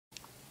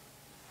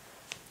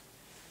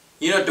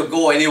To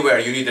go anywhere,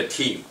 you need a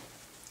team.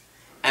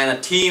 And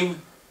a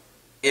team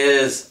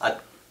is a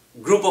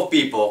group of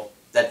people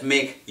that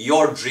make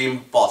your dream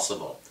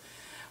possible.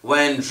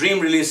 When Dream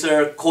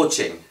Releaser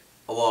Coaching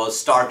was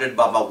started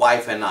by my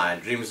wife and I,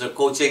 Dream Releaser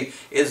Coaching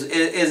is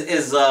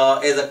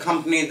a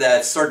company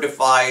that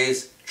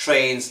certifies,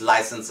 trains,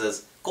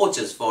 licenses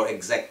coaches for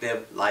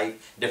executive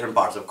life, different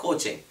parts of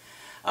coaching.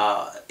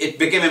 It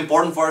became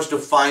important for us to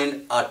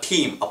find a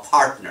team, a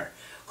partner,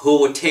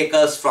 who would take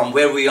us from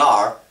where we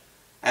are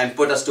and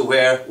put us to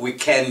where we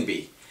can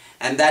be.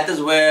 And that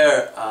is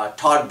where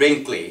Todd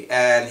Binkley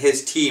and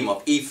his team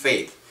of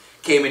eFaith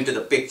came into the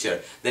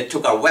picture. They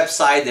took our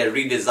website, they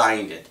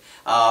redesigned it.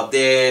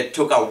 They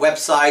took our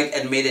website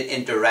and made it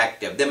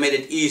interactive. They made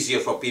it easier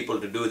for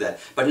people to do that.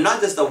 But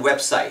not just the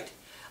website.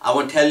 I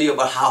want to tell you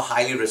about how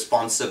highly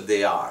responsive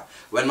they are.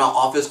 When my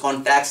office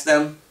contacts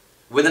them,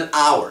 within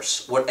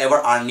hours, whatever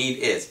our need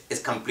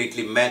is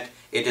completely met.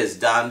 It is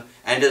done.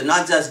 And it is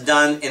not just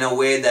done in a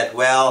way that,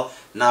 well,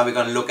 now we're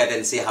going to look at it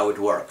and see how it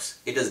works.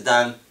 It is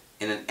done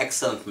in an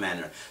excellent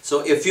manner.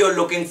 So if you're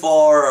looking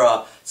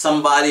for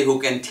somebody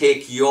who can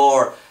take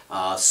your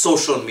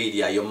social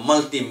media, your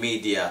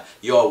multimedia,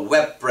 your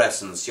web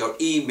presence, your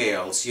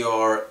emails,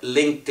 your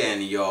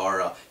LinkedIn,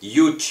 your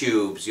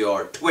YouTubes,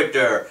 your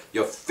Twitter,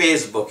 your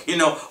Facebook,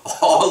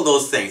 all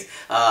those things.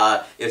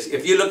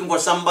 If you're looking for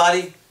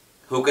somebody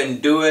who can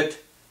do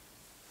it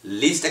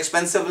least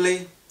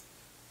expensively,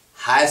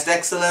 highest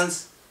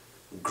excellence,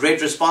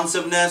 great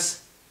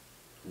responsiveness,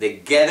 they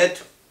get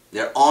it,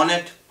 they're on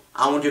it,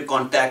 I want you to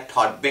contact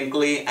Todd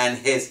Binkley and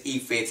his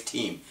eFaith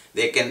team.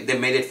 They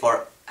made it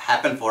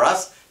happen for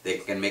us. They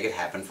can make it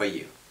happen for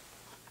you.